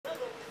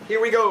Here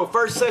we go,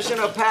 first session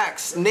of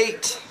packs.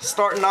 Nate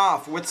starting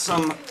off with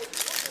some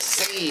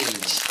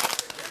Sage.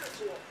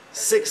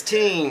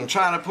 16,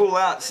 trying to pull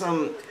out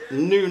some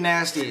new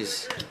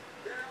nasties.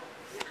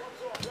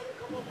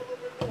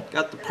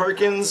 Got the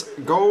Perkins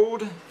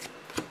Gold.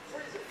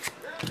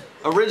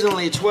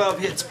 Originally 12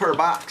 hits per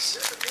box.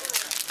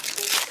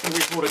 I think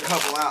we pulled a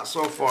couple out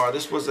so far.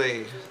 This was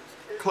a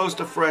close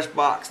to fresh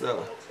box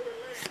though.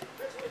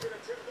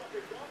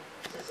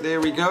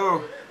 There we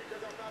go.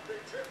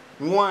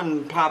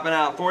 One popping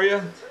out for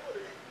you.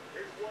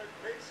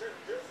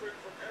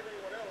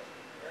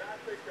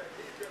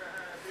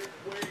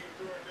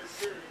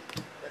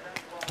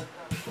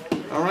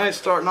 Alright,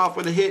 starting off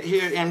with a hit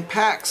here in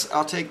packs.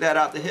 I'll take that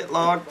out the hit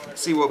log.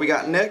 See what we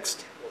got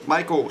next.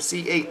 Michael,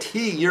 CAT,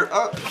 you're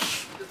up.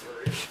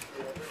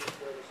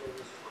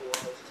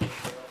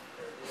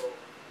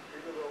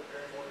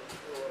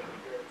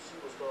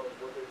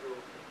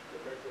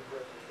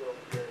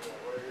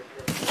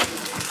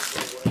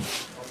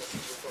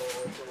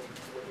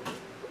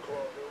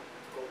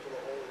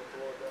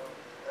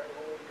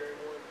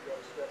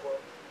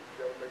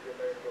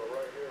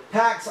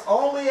 Packs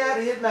only at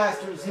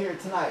Hitmasters here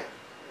tonight.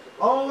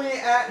 Only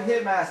at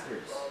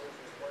Hitmasters.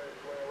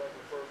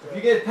 If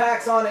you get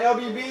packs on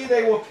LBB,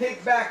 they will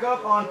pick back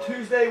up on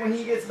Tuesday when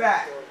he gets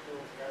back.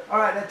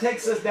 Alright, that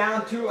takes us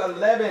down to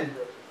 11.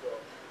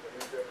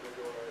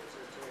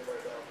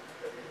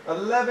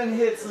 11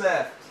 hits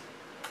left.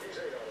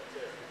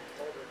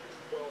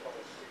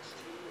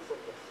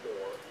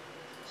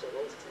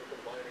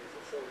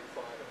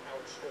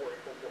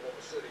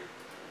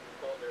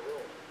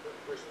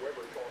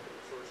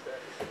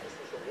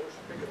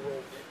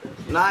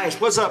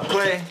 Nice. What's up,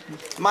 Clay?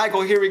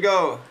 Michael, here we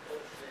go.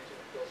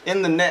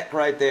 In the neck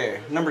right there.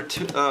 Number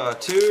 2,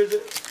 is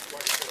it?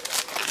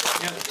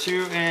 Yep,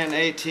 2 and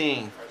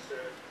 18.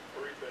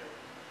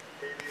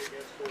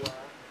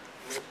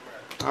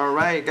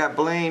 Alright, got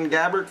Blaine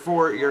Gabbert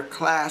for your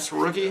class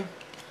rookie.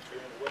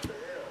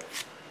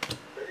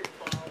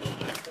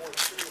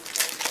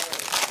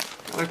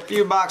 Got a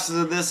few boxes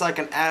of this I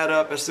can add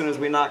up as soon as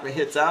we knock the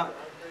hits out.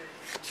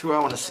 Who I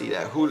want to see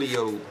that.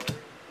 Julio.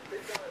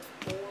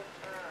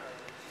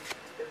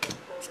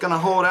 Gonna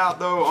hold out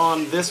though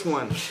on this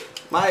one.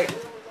 Mike,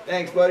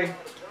 thanks buddy.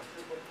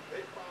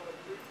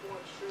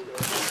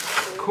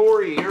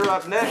 Corey, you're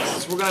up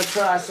next. We're gonna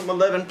try some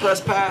 11 press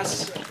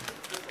pass.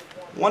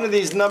 One of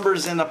these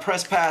numbers in the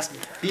press pass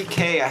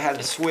BK I had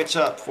to switch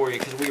up for you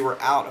because we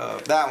were out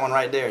of that one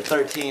right there.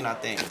 13 I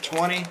think.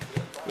 20.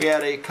 We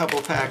had a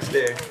couple packs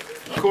there.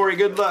 Corey,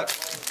 good luck.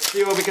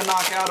 See what we can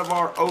knock out of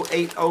our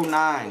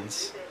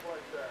 0809s.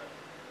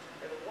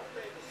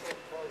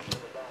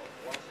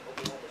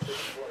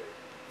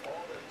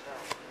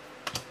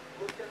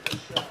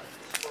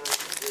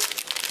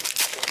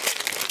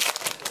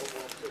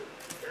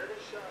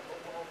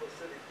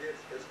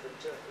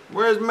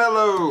 Where's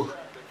Mello?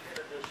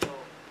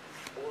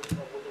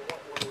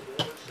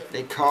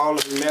 They call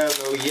him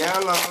Mello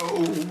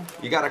Yellow.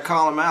 You gotta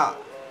call him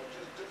out.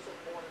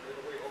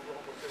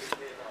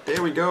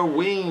 There we go,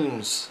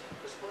 Weems.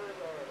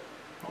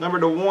 Number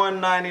to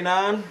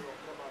 199.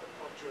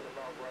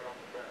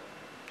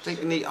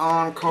 Taking the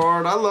on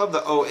card. I love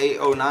the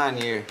 0809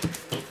 year.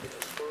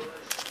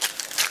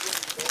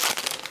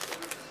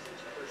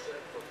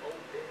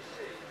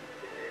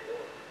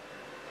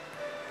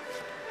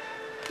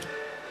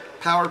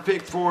 Power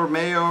pick for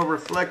Mayo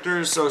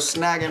reflectors, so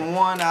snagging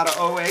 1 out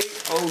of 08,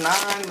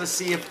 09. Let's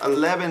see if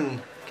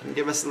 11 can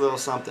give us a little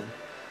something.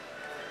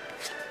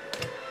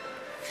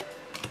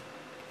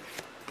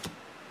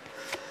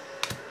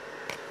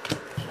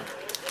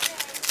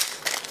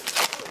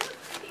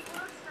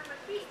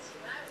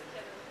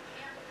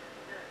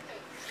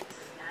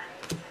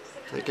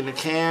 Taking the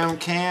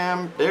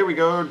Cam. There we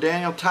go,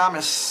 Daniel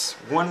Thomas,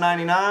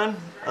 199,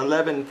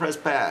 11 press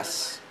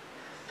pass.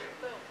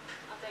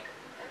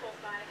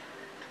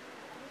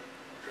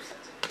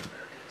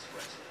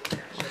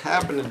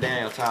 Happened to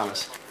Daniel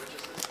Thomas.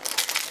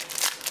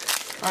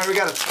 Alright, we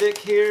got a thick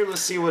here.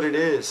 Let's see what it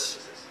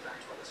is.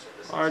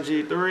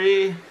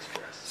 RG3.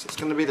 So it's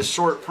going to be the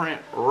short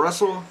print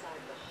Russell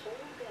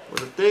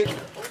with a thick.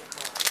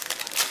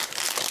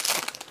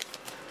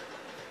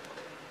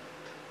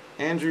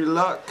 Andrew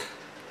Luck.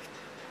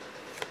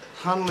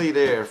 Hundley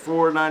there.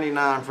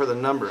 $4.99 for the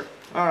number.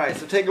 Alright,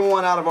 so taking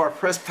one out of our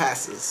press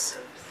passes.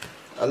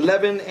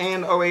 11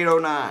 and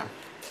 0809.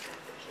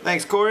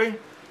 Thanks, Corey.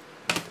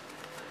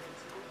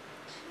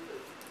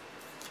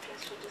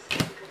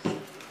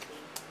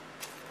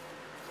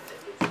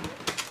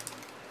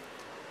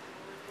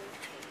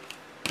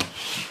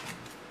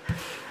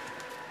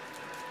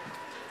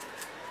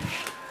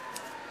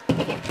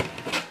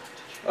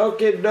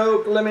 Okie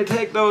doke, let me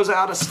take those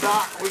out of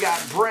stock. We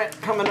got Brett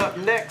coming up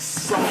next,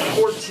 some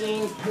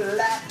 14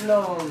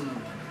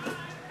 Platinum.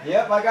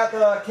 Yep, I got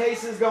the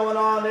cases going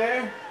on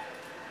there.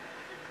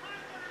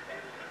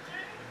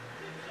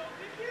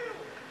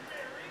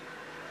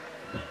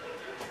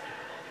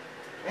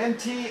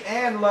 NT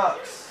and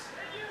Lux.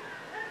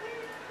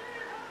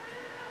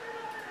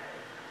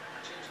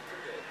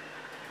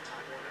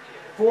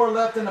 4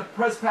 left in the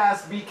press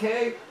pass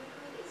BK.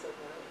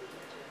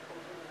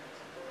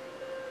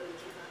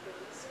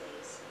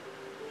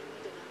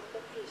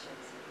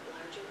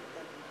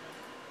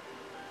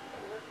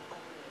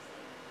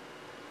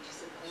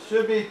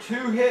 Should be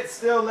 2 hits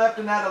still left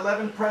in that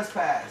 11 press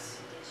pass.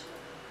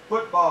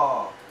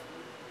 Football.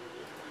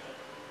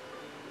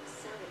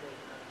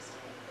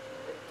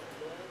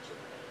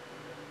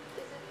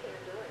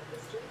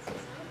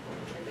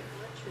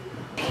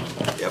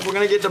 Yep, we're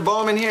going to get to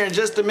Bowman here in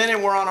just a minute.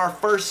 We're on our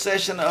first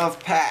session of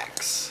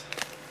packs.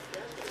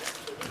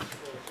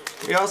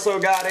 We also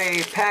got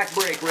a pack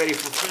break ready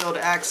for Field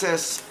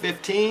Access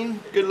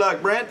 15. Good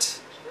luck,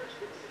 Brent.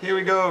 Here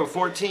we go,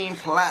 14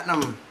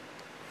 Platinum.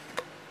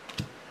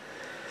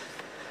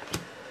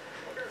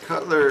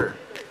 Cutler.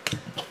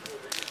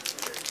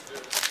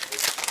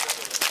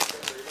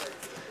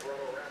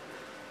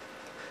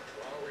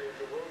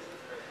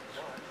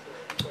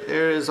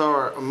 There is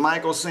our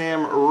Michael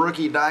Sam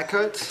rookie die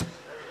cut.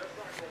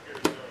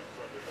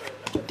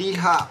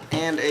 D-Hop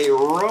and a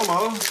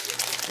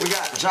Romo. We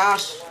got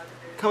Josh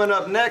coming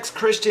up next,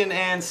 Christian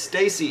and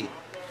Stacy.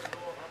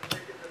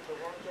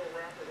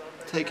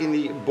 Taking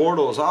the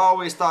Bortles. I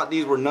always thought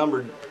these were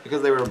numbered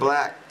because they were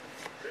black.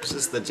 It's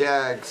just the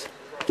Jags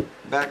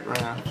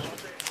background.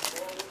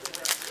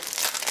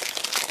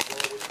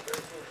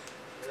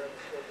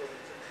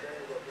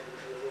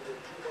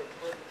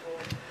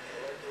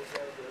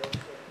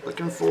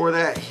 Looking for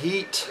that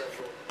heat.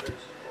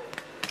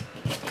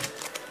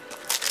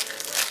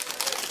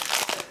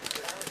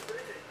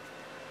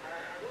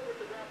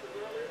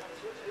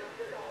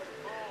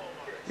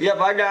 Yep,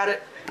 I got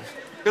it.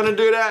 Gonna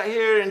do that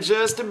here in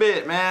just a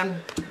bit,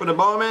 man. For the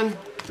Bowman.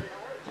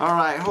 All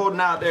right, holding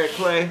out there,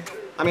 Clay.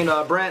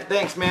 Brent.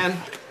 Thanks, man.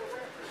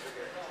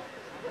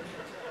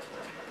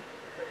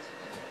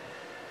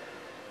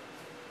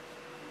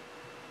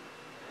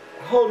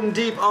 Holding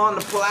deep on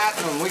the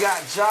Platinum. We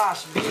got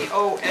Josh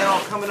BOL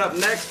coming up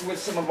next with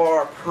some of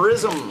our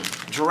Prism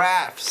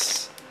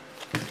drafts.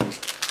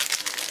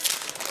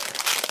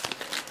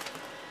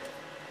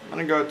 I'm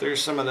gonna go through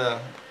some of the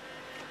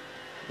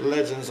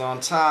legends on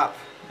top.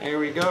 There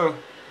we go.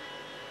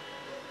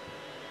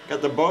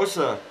 Got the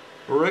Bosa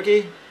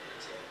rookie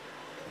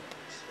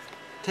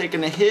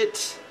taking a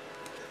hit.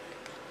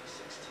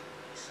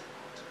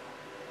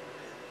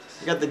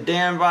 You got the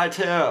Dan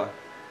Vitale.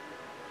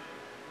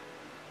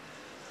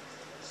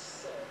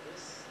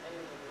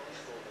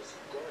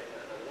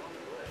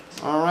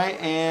 Alright,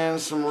 and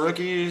some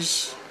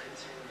rookies.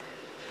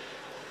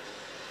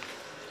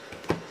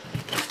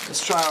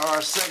 Let's try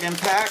our second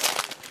pack.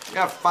 We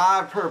got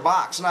 5 per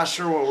box. Not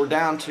sure what we're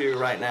down to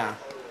right now.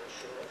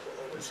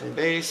 Some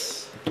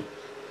base.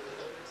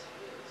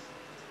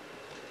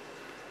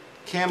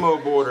 Camo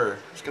border.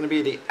 It's going to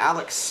be the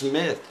Alex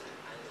Smith.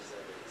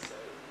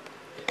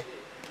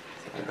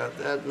 I got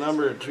that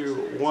number to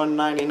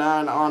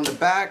 199 on the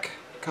back.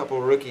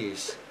 Couple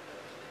rookies.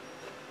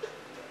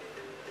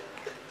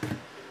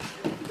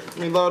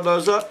 Let me load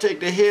those up, take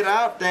the hit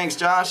out. Thanks,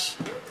 Josh.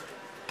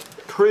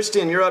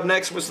 Christian, you're up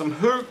next with some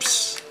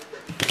hoops.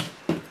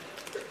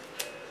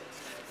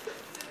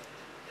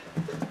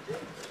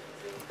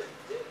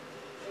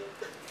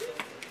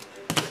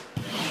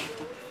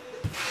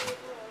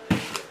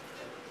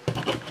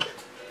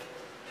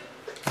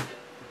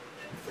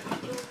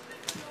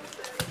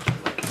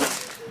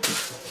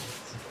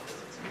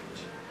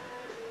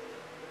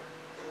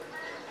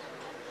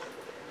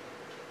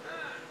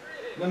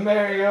 The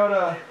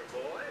Mariota.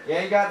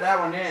 Yeah, you got that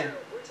one in.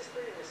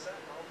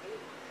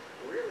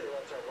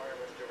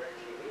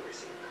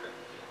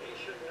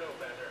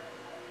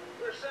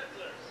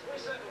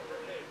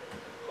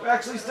 We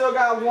actually still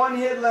got 1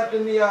 hit left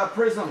in the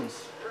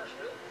Prisms.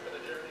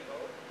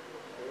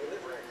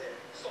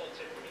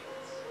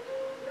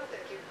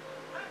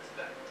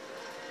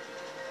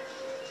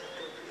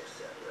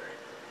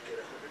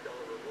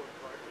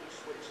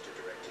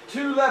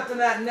 Two left in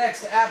that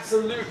next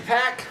absolute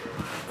pack.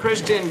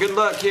 Christian, good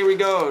luck. Here we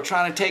go.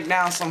 Trying to take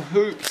down some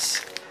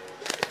hoops.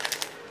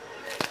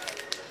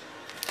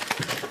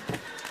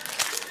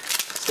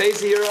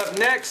 Stacy, you're up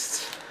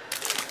next.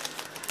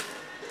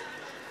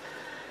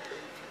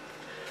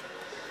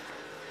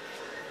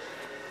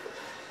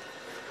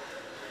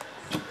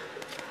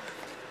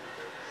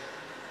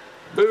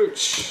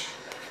 Booch.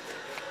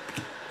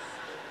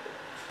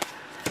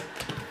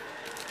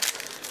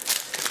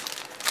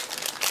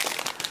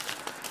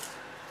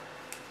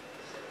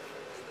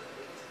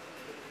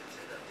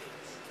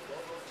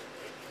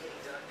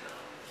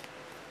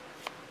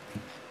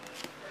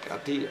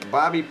 Got the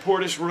Bobby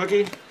Portis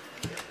rookie. It's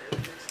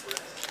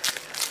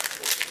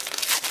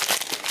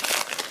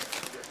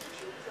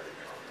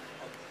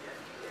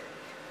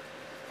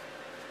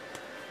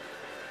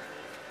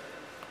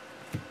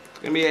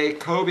gonna be a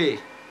Kobe.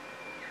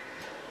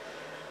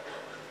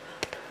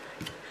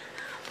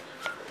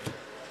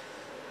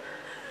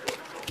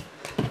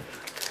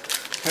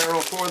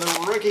 Carroll for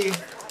the rookie.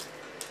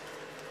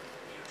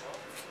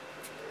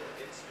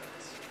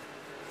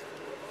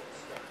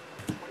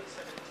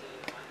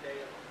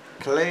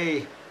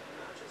 Clay.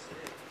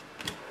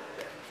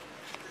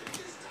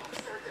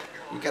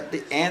 You got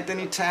the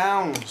Anthony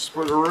Towns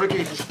for the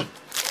rookie.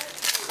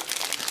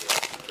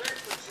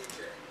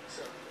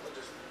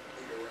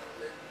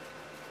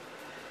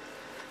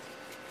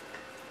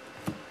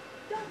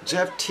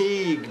 Jeff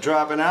Teague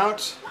dropping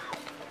out.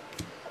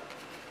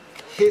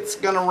 Hit's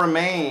gonna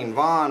remain.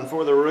 Vaughn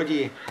for the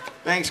rookie.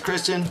 Thanks,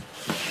 Christian.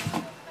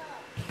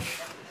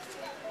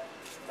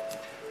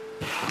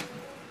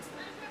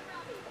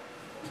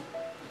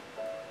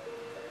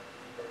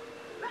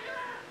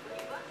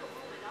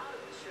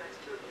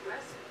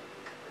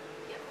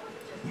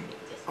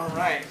 All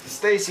right,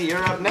 Stacy,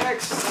 you're up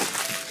next.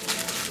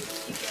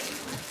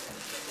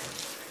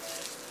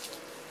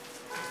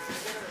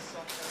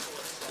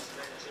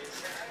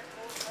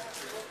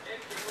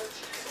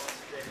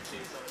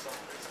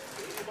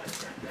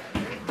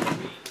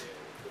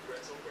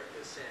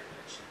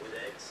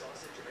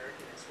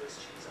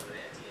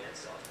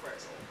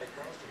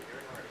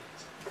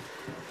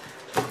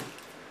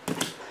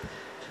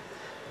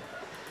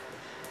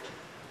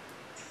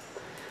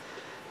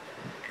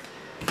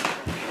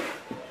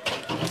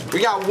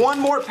 We got one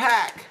more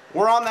pack.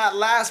 We're on that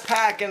last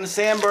pack and the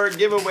Sandberg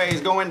giveaway is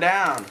going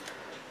down.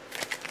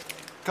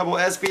 Couple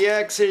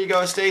SPX. Here you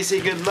go, Stacy.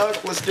 Good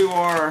luck. Let's do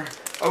our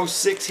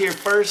 06 here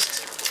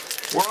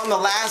first. We're on the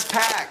last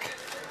pack.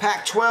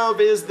 Pack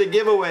 12 is the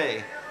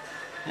giveaway.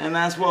 And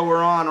that's what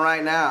we're on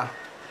right now.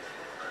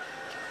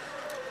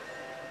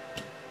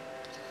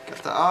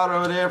 Got the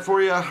auto there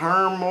for you,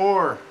 Herm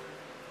Moore.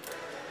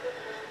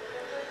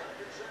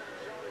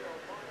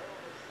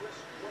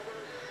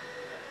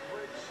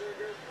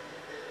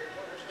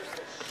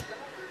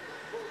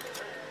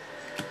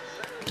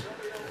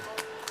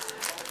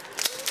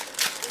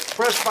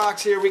 Fresh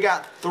box here, we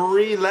got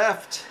 3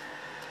 left.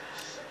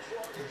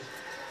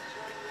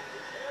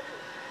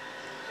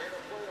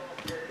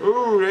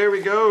 Ooh, there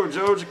we go,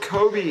 Joe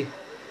Jacoby.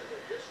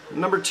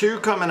 Number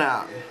 2 coming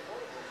out.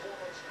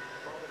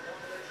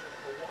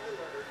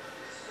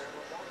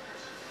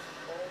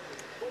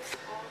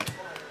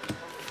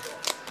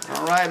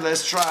 All right,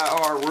 let's try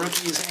our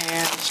rookies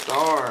and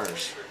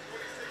stars.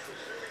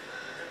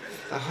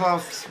 The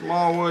Huff,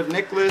 Smallwood,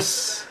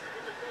 Nicholas.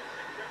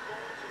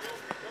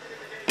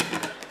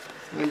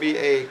 Going to be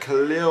a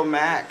Khalil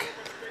Mack.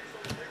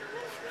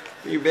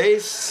 New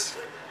base.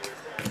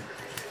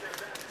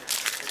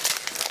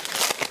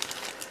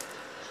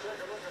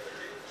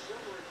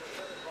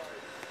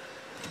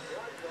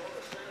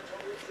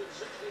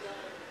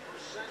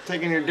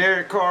 Taking your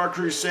Derek Carr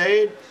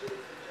Crusade.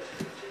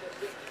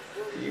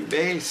 New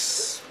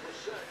base.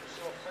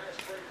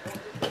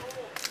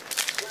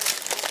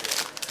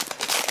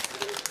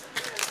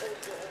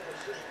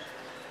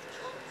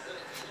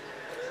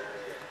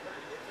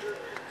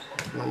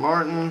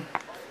 Martin.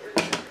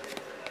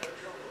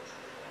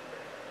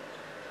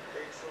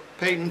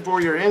 Peyton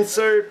for your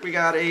insert. We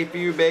got a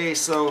few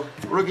base, so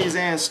rookies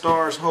and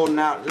stars holding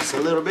out just a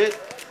little bit.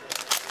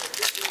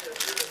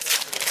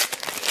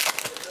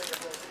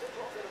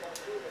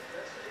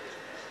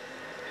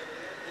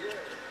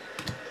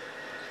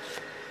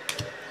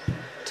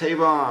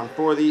 Tavon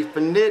for the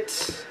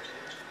Finit.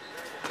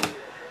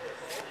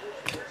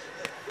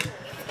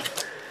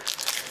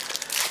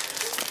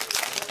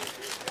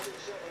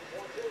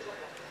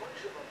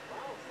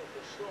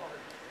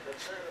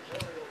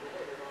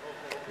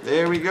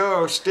 There we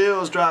go,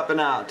 Stills dropping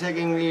out.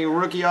 Taking the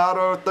rookie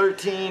auto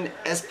 13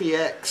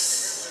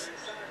 SPX.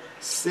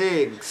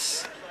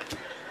 Sigs.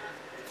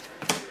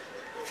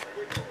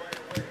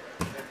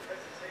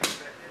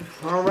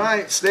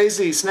 Alright,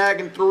 Stacy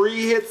snagging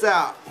 3 hits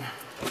out.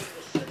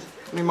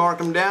 Let me mark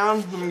them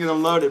down. Let me get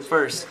them loaded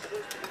first.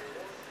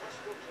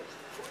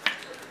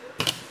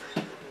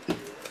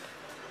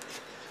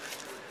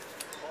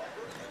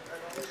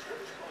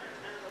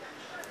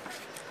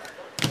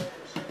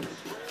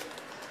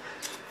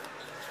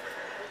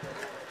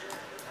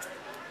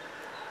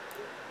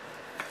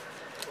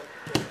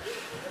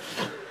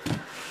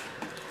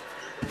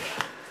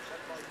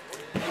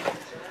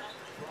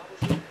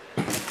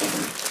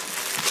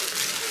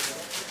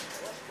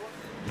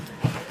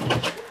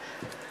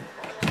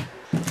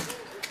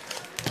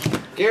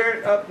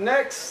 Garrett up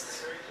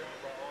next.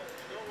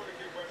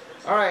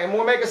 All right, and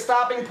we'll make a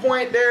stopping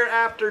point there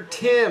after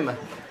Tim.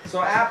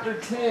 So after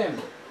Tim.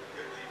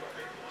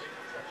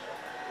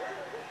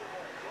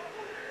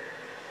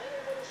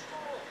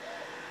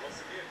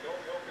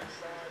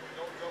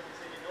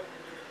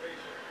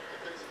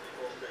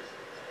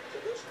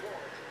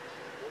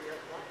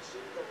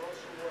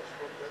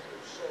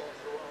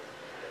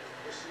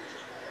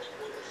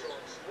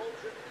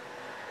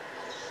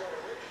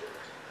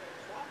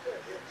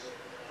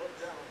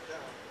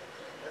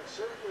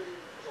 Certainly,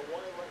 the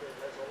Kawhi Leonard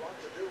has a lot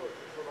to do with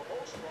it. For the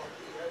most part,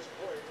 he has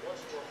played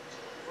Westbrook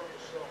from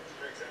the start.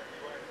 Exactly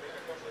right.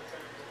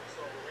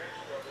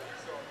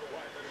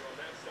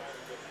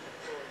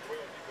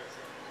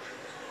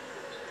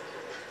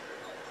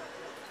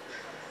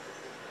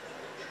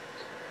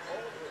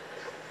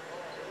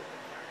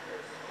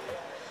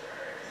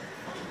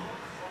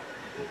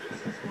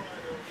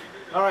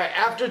 All right,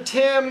 after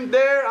Tim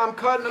there, I'm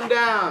cutting them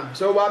down.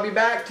 So I'll be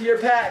back to your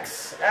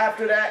packs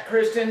after that,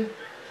 Christian.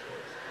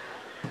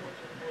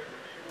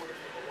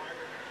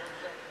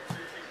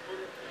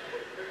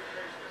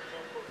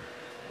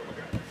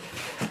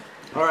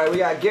 All right, we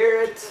got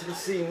Garrett. Let's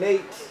see,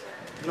 Nate,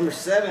 number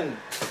 7.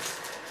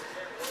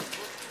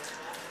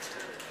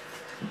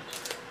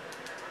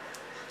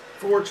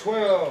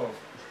 412.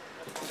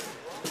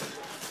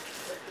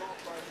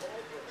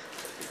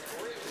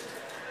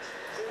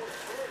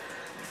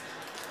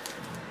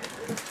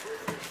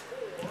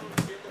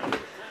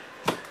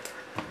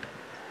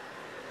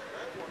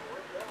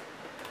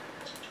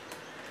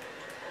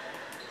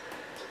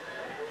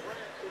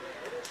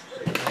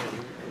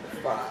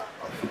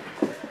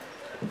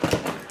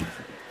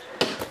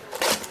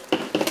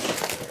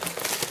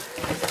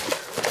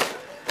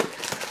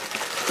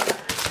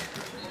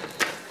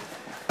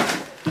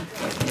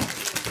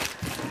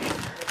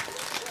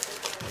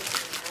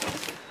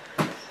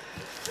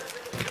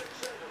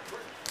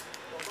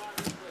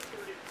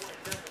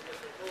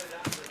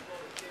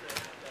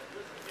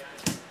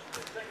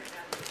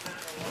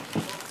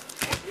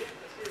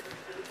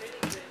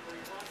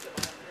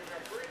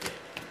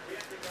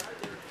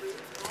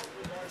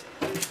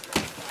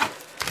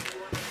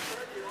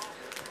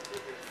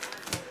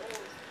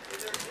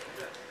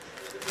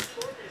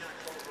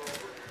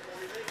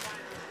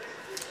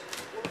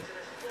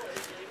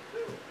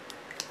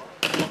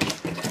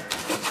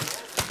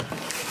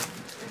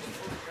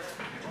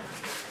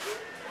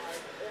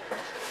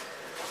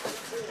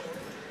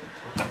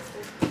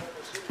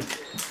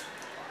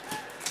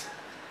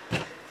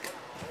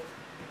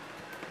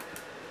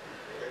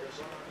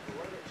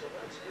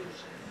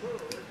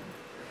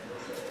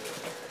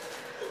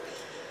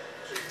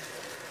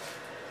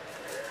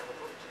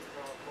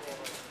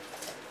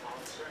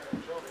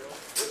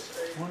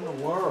 What in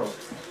the world?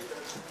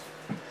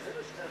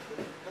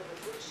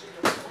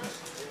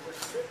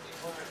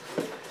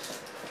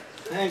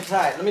 Hang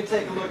tight. Let me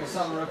take a look at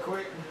something real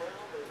quick.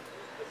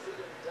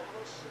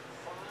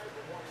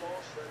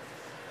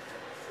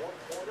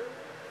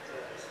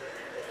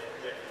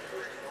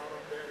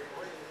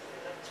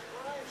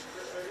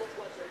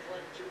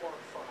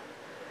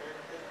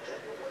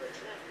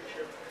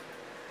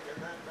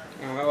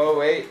 Oh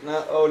wait,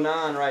 not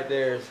 09 right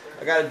there.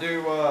 I gotta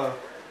do,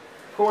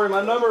 Corey,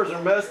 my numbers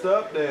are messed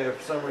up there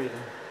for some reason.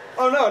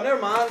 Oh no, never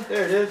mind.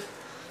 There it is.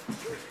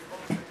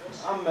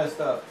 I'm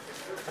messed up.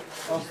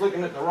 I was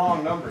looking at the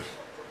wrong numbers.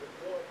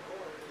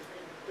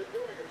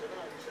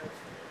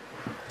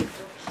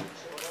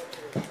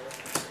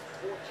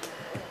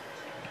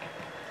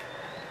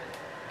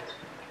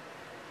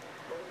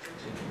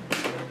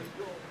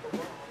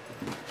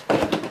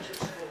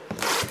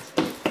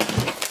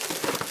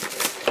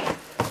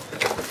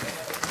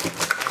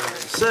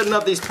 Setting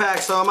up these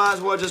packs, so I might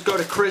as well just go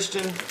to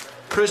Christian.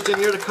 Christian,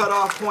 you're the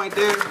cutoff point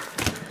there.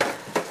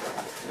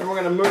 And we're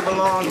going to move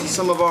along to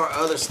some of our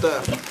other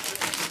stuff.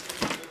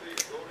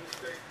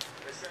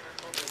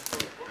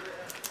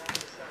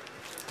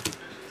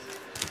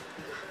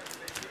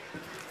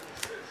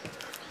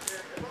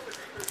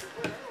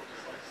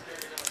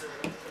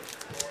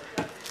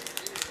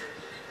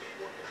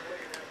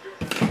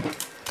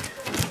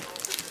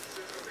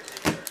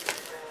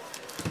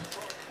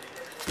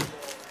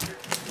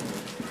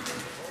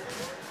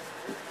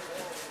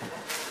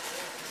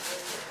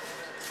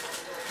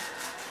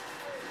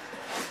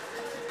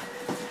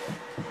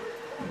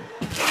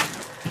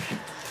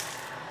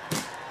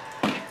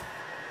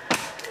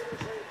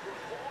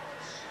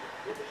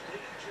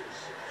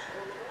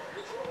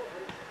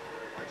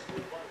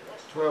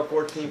 Twelve,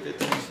 14,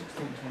 15,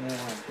 16, 21.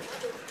 12,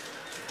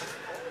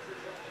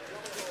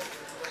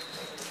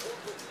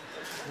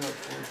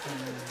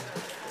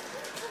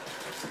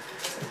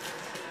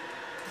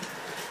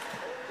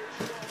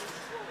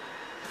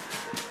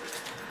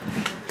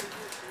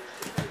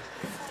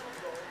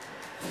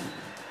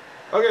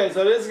 14. Okay,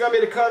 so this is going to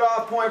be the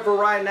cutoff point for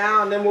right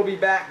now, and then we'll be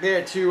back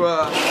there to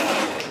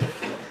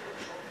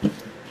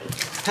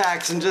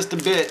packs in just a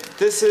bit.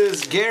 This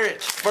is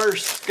Garrett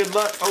first. Good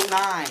luck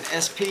 09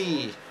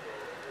 SP.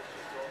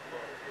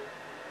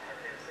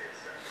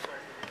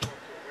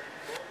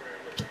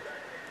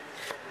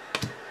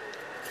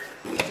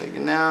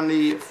 Taking down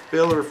the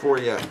filler for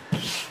you.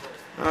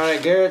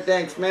 Alright, Garrett,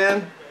 thanks,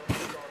 man.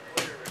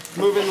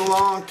 Moving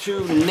along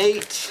to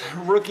Nate,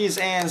 rookies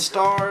and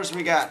stars.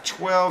 We got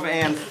 12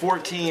 and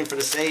 14 for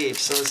the Sage.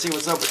 So let's see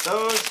what's up with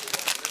those.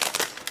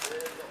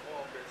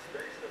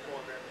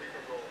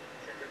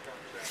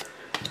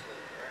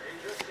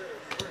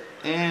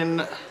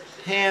 And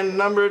hand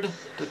numbered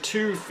to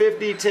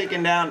 250,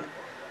 taking down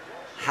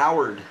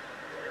Howard.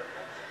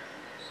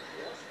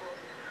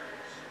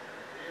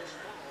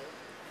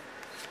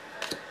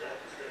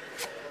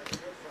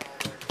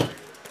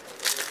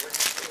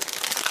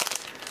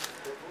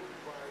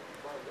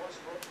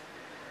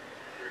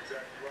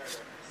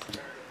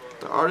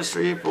 The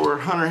artistry for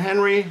Hunter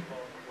Henry.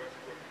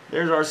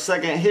 There's our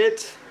second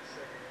hit.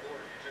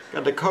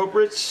 Got the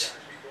Coprich.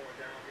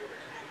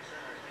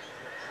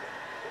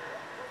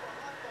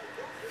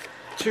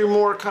 2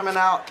 more coming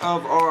out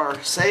of our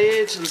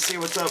Sage. Let's see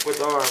what's up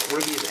with our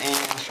rookies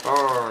and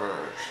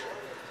stars.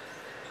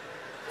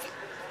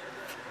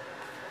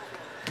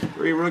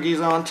 3 rookies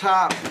on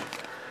top.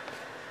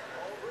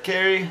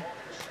 Carry.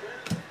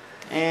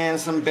 And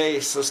some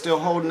base. So still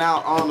holding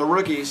out on the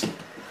rookies.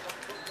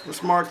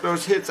 Let's mark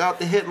those hits out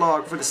the hit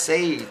log for the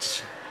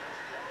Sage.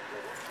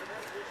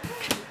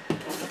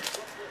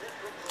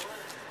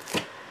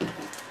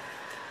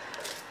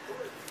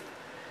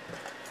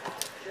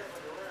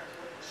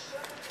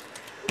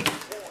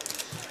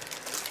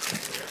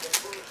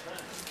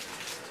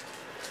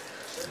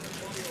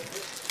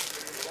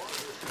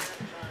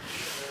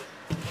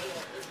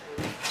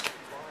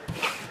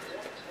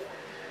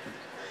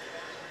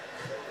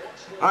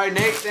 Alright,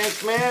 Nate,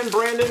 thanks, man.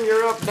 Brandon,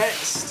 you're up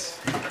next.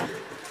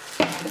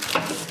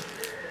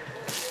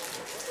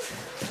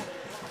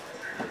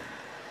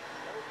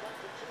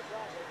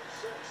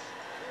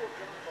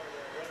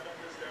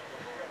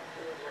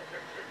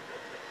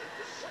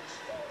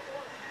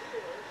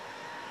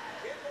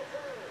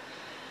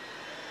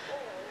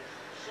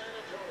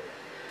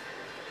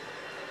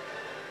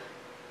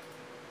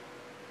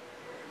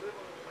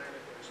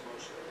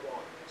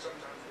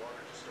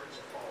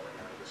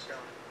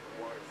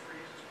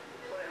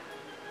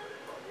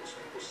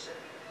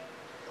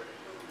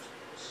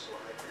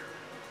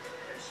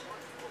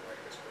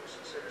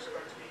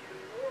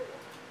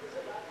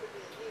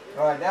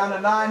 Alright, down to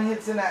 9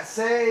 hits in that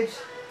Sage.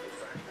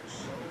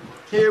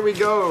 Here we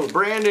go.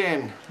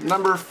 Brandon,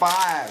 number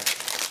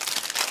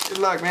 5. Good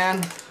luck,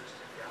 man.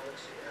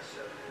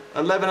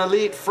 11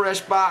 Elite,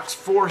 fresh box,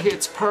 4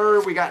 hits per.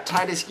 We got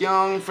Titus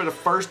Young for the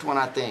first one,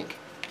 I think.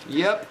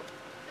 Yep.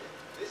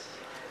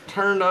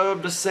 Turn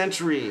of the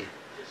century.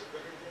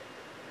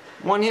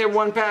 1 hit,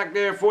 1 pack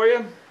there for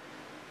you.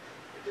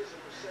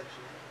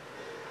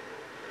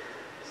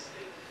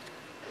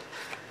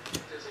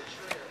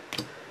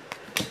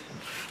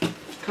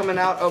 Coming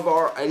out of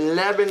our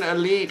 11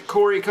 Elite.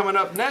 Corey coming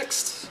up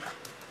next.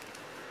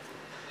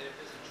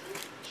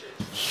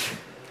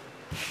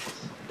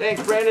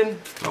 Thanks, Brandon.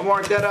 I'll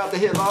mark that out the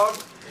hit log.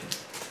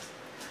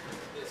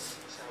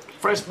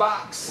 Fresh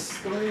box.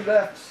 3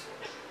 left.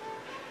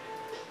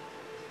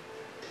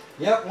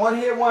 Yep, 1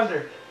 hit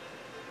wonder.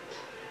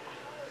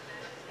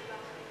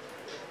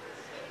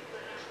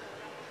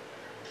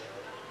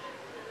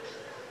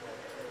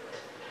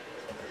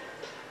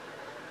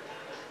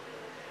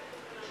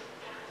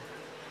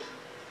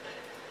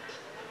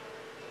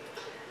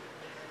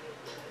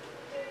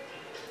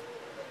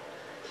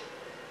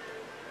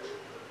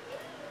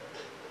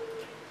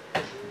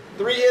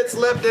 Three hits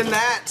left in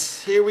that.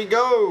 Here we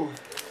go.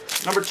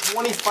 Number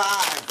 25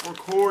 for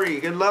Corey.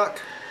 Good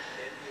luck.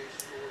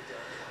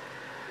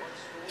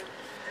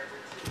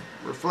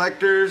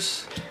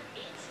 Reflectors.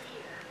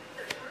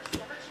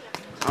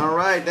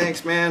 Alright,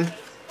 thanks, man.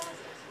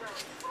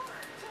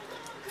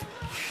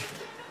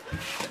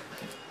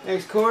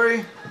 Thanks,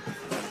 Corey.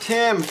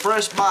 Tim,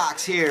 fresh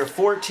box here.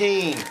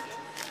 14.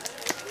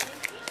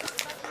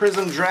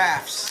 Prism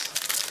Drafts.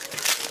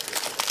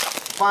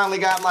 Finally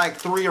got like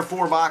 3 or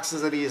 4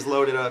 boxes of these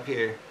loaded up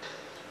here.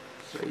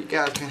 So you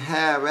guys can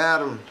have at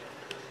them.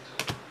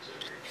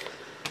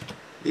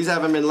 These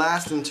haven't been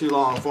lasting too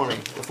long for me.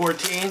 The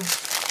 14.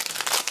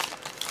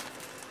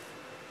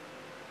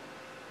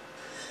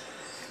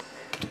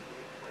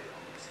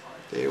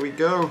 There we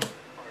go.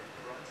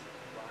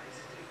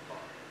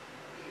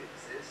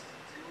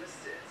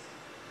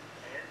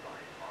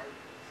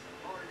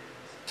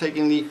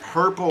 Taking the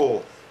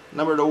purple,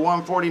 number to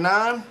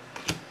 149.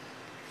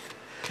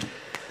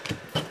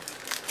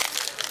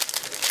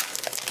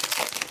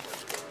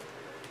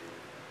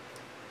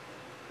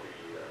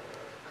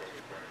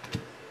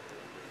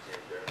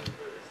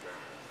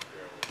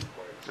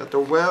 Got the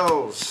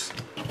Wells.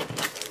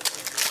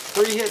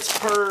 3 hits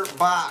per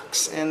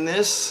box in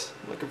this.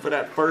 Looking for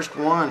that first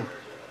one.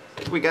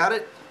 Think we got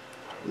it?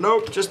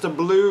 Nope, just a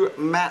blue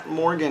Matt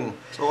Morgan.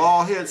 So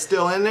all hits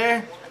still in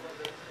there.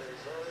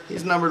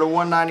 He's numbered to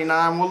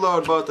 199. We'll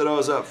load both of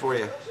those up for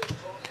you.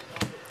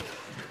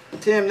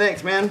 Tim,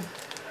 thanks, man.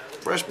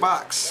 Fresh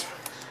box.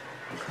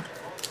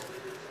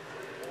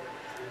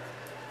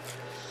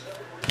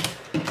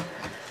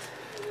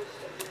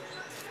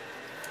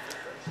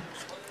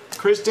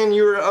 Kristen,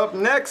 you're up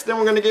next. Then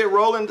we're going to get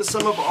rolling to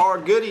some of our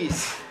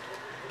goodies.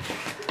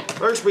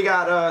 First, we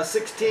got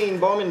 16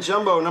 Bowman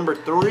Jumbo, number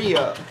 3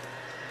 up.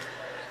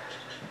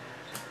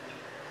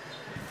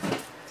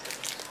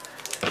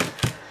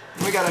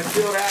 We got a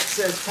field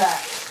access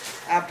pack.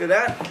 After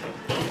that,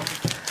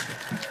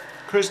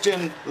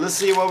 Christian, let's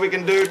see what we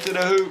can do to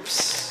the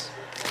hoops.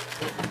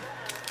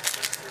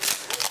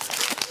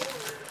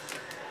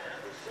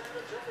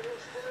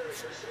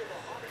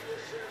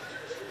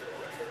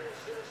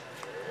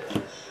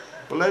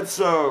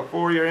 Bledsoe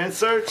for your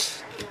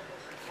inserts.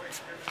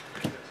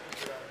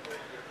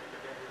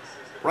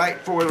 Right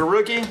for the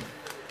rookie.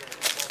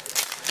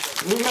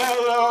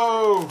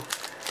 Melo.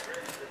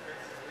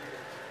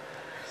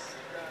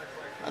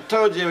 I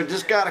told you, we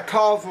just got a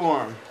call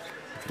for him.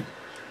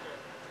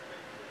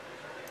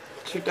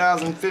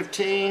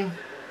 2015.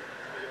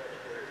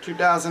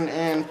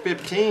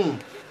 2015.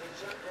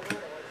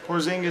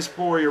 Porzingis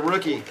for your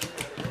rookie.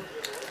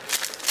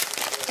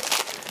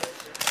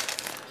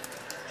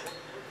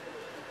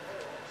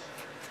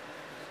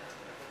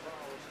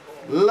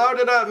 Load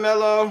it up,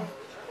 Melo.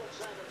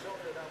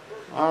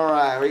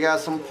 Alright, we got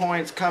some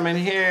points coming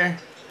here.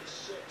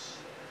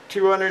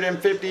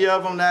 250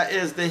 of them, that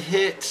is the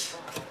hit.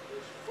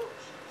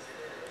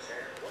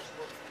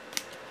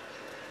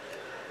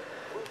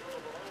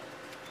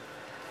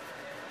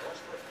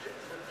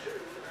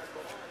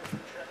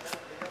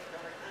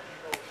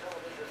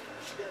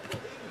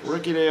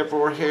 Rookie there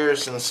for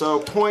Harrison. So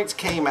points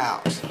came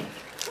out.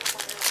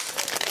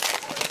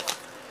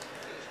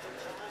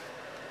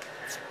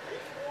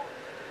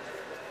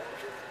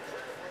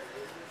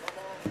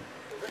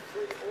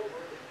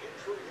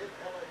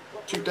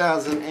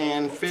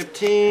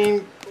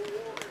 (2015)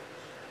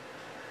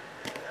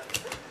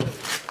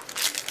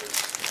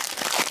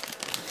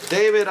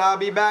 David, I'll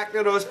be back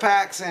to those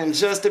packs in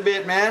just a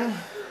bit, man.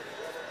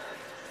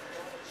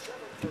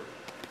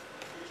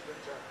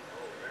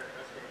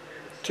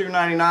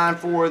 $2.99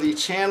 for the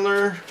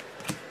Chandler.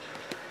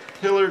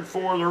 Hillard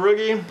for the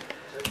rookie.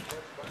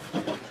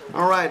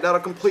 Alright,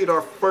 that'll complete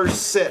our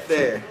first set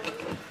there.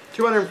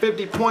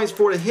 250 points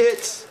for the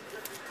hits.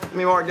 Let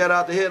me mark that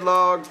out the hit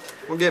log.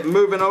 We'll get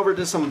moving over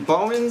to some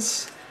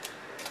Bowmans.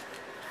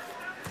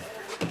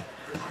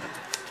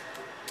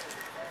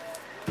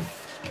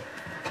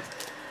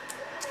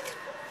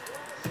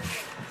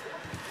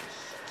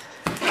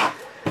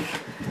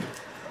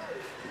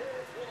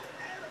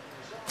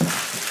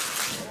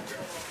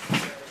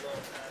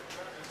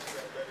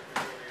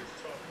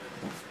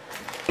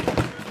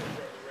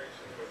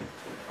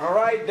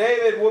 Alright,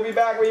 David, we'll be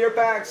back with your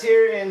packs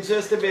here in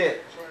just a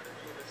bit.